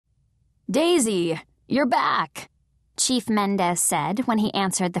Daisy, you're back, Chief Mendez said when he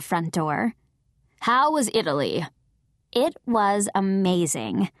answered the front door. How was Italy? It was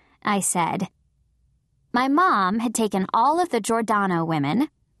amazing, I said. My mom had taken all of the Giordano women,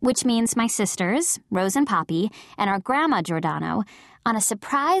 which means my sisters, Rose and Poppy, and our grandma Giordano, on a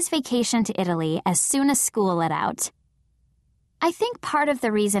surprise vacation to Italy as soon as school let out. I think part of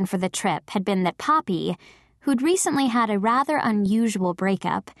the reason for the trip had been that Poppy, who'd recently had a rather unusual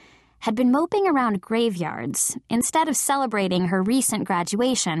breakup, had been moping around graveyards instead of celebrating her recent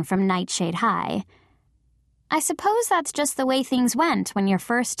graduation from Nightshade High. I suppose that's just the way things went when your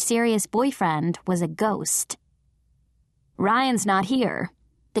first serious boyfriend was a ghost. Ryan's not here,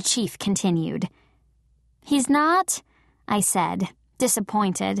 the chief continued. He's not, I said,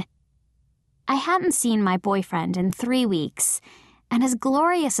 disappointed. I hadn't seen my boyfriend in 3 weeks, and as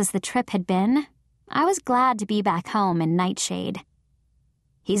glorious as the trip had been, I was glad to be back home in Nightshade.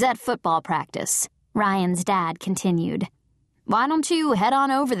 He's at football practice, Ryan's dad continued. Why don't you head on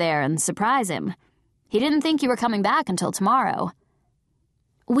over there and surprise him? He didn't think you were coming back until tomorrow.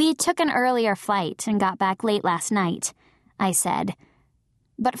 We took an earlier flight and got back late last night, I said.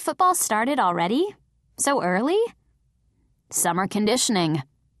 But football started already? So early? Summer conditioning,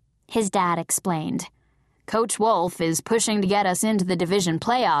 his dad explained. Coach Wolf is pushing to get us into the division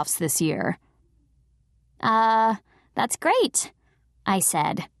playoffs this year. That's great, I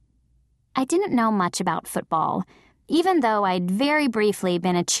said. I didn't know much about football, even though I'd very briefly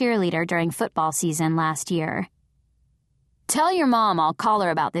been a cheerleader during football season last year. Tell your mom I'll call her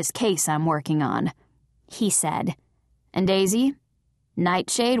about this case I'm working on, he said. And Daisy,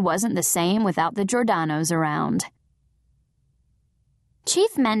 Nightshade wasn't the same without the Giordanos around.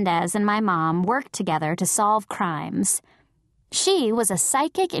 Chief Mendez and my mom worked together to solve crimes. She was a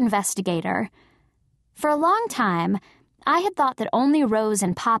psychic investigator. For a long time, I had thought that only Rose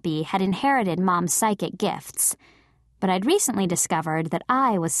and Poppy had inherited Mom's psychic gifts, but I'd recently discovered that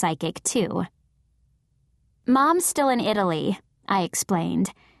I was psychic too. Mom's still in Italy, I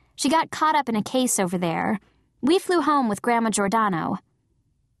explained. She got caught up in a case over there. We flew home with Grandma Giordano.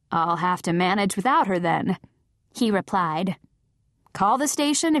 I'll have to manage without her then, he replied. Call the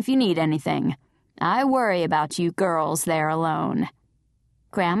station if you need anything. I worry about you girls there alone.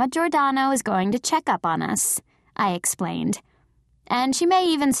 Grandma Giordano is going to check up on us, I explained. And she may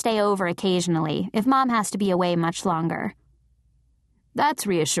even stay over occasionally if Mom has to be away much longer. That's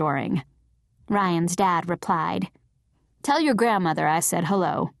reassuring, Ryan's dad replied. Tell your grandmother I said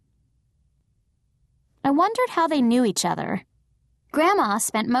hello. I wondered how they knew each other. Grandma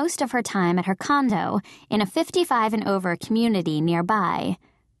spent most of her time at her condo in a 55 and over community nearby.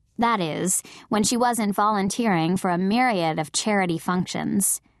 That is, when she wasn't volunteering for a myriad of charity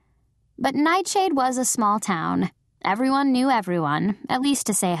functions. But Nightshade was a small town. Everyone knew everyone, at least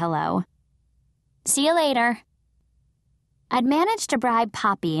to say hello. See you later. I'd managed to bribe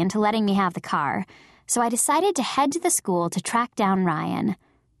Poppy into letting me have the car, so I decided to head to the school to track down Ryan.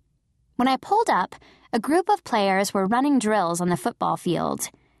 When I pulled up, a group of players were running drills on the football field.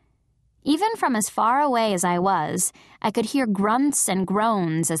 Even from as far away as I was, I could hear grunts and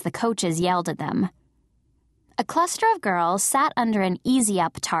groans as the coaches yelled at them. A cluster of girls sat under an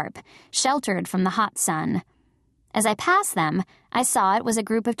easy-up tarp, sheltered from the hot sun. As I passed them, I saw it was a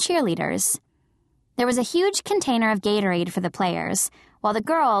group of cheerleaders. There was a huge container of Gatorade for the players, while the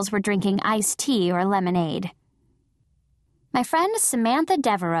girls were drinking iced tea or lemonade. My friend Samantha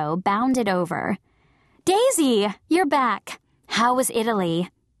Devereaux bounded over. Daisy, you're back. How was Italy?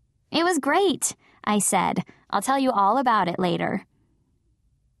 It was great, I said. I'll tell you all about it later.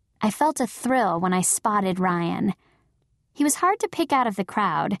 I felt a thrill when I spotted Ryan. He was hard to pick out of the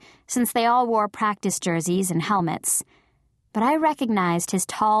crowd, since they all wore practice jerseys and helmets, but I recognized his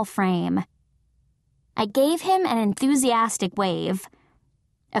tall frame. I gave him an enthusiastic wave.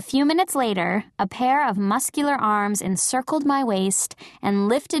 A few minutes later, a pair of muscular arms encircled my waist and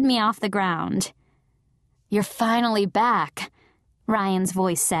lifted me off the ground. You're finally back, Ryan's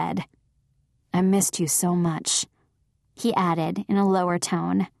voice said. I missed you so much, he added in a lower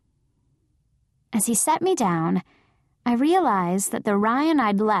tone. As he set me down, I realized that the Ryan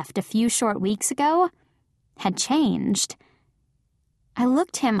I'd left a few short weeks ago had changed. I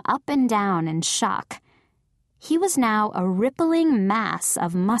looked him up and down in shock. He was now a rippling mass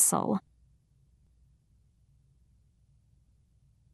of muscle.